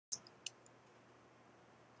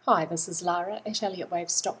Hi, this is Lara at Elliott Wave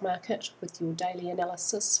Stock Market with your daily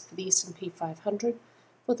analysis for the S&P 500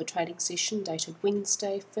 for the trading session dated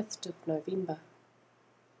Wednesday, 5th of November.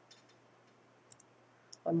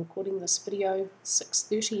 I'm recording this video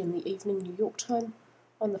 6:30 in the evening New York time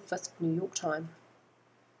on the 5th New York time.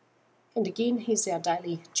 And again, here's our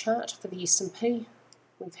daily chart for the S&P.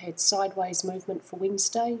 We've had sideways movement for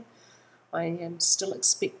Wednesday. I am still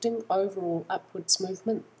expecting overall upwards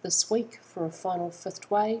movement this week for a final fifth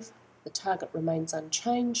wave. The target remains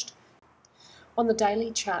unchanged. On the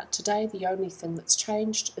daily chart today, the only thing that's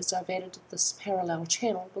changed is I've added this parallel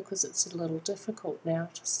channel because it's a little difficult now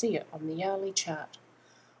to see it on the hourly chart.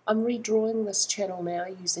 I'm redrawing this channel now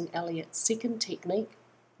using Elliott's second technique.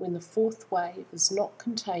 When the fourth wave is not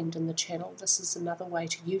contained in the channel, this is another way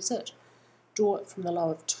to use it. Draw it from the low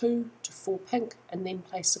of 2 to 4 pink and then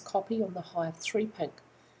place a copy on the high of 3 pink.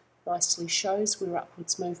 Nicely shows where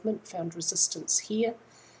upwards movement found resistance here,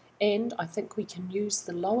 and I think we can use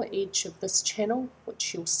the lower edge of this channel,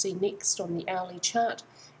 which you'll see next on the hourly chart,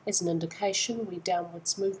 as an indication where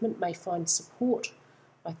downwards movement may find support.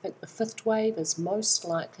 I think the fifth wave is most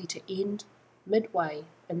likely to end midway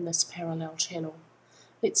in this parallel channel.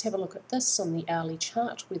 Let's have a look at this on the hourly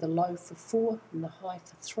chart where the low for 4 and the high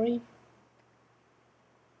for 3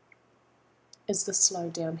 is this low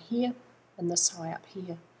down here and this high up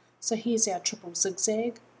here. So here's our triple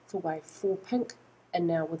zigzag for wave 4 pink, and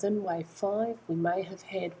now within wave 5 we may have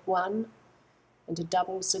had one and a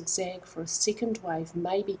double zigzag for a second wave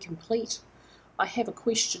may be complete. I have a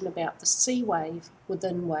question about the C wave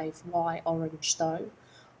within wave Y orange though.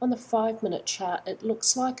 On the 5-minute chart it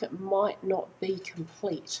looks like it might not be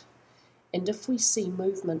complete, and if we see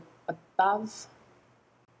movement above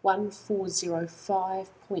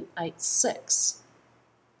 1405.86,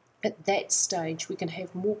 at that stage we can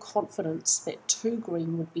have more confidence that 2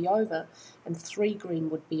 green would be over and 3 green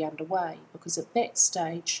would be underway, because at that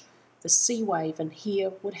stage the C wave in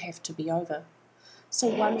here would have to be over. So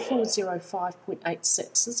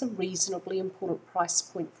 1405.86 is a reasonably important price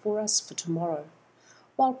point for us for tomorrow.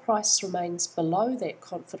 While price remains below that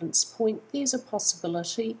confidence point, there's a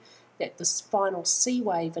possibility that this final C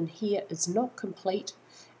wave in here is not complete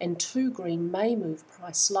and 2 green may move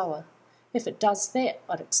price lower. If it does that,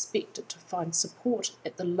 I'd expect it to find support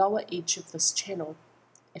at the lower edge of this channel.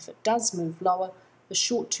 If it does move lower, the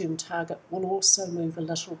short-term target will also move a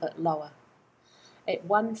little bit lower. At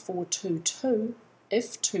 1422,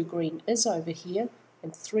 if 2 green is over here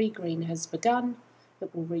and 3 green has begun,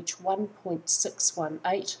 it will reach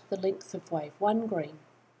 1.618, the length of wave 1 green.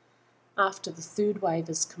 After the third wave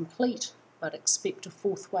is complete, I'd expect a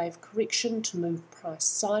fourth wave correction to move price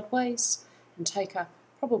sideways and take up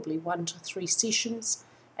probably 1 to 3 sessions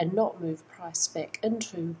and not move price back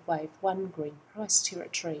into wave 1 green price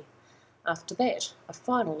territory. After that, a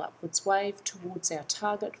final upwards wave towards our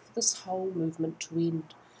target for this whole movement to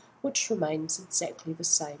end, which remains exactly the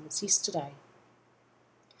same as yesterday.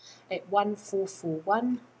 At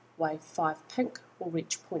 1441, wave 5 pink will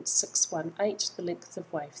reach 0.618, the length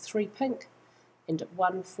of wave 3 pink, and at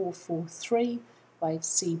 1443, wave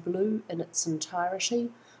C blue in its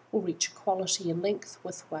entirety will reach equality in length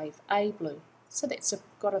with wave A blue. So that's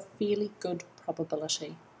got a fairly good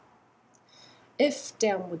probability. If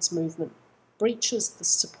downwards movement breaches the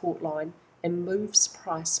support line and moves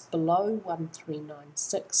price below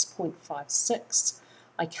 1396.56,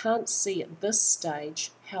 I can't see at this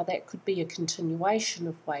stage how that could be a continuation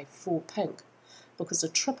of wave 4 pink, because a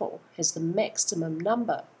triple has the maximum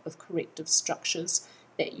number of corrective structures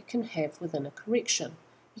that you can have within a correction.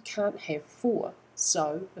 You can't have 4,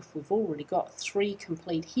 so if we've already got 3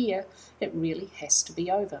 complete here, it really has to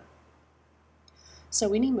be over.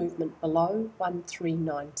 So any movement below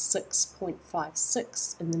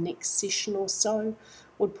 1396.56 in the next session or so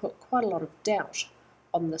would put quite a lot of doubt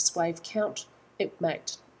on this wave count. It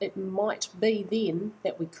might be then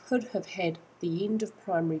that we could have had the end of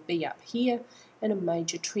primary B up here and a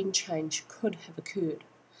major trend change could have occurred.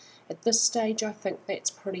 At this stage I think that's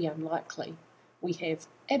pretty unlikely. We have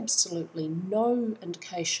absolutely no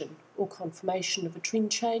indication or confirmation of a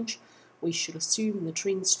trend change. We should assume the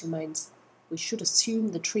trend remains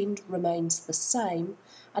the same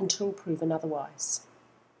until proven otherwise.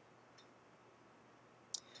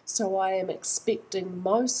 So I am expecting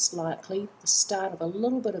most likely the start of a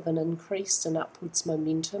little bit of an increase in upwards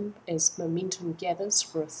momentum as momentum gathers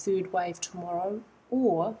for a third wave tomorrow,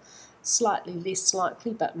 or slightly less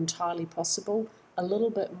likely but entirely possible, a little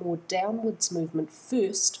bit more downwards movement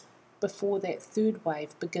first before that third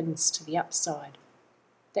wave begins to the upside.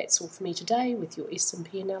 That's all for me today with your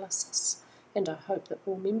S&P analysis, and I hope that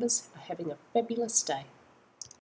all members are having a fabulous day.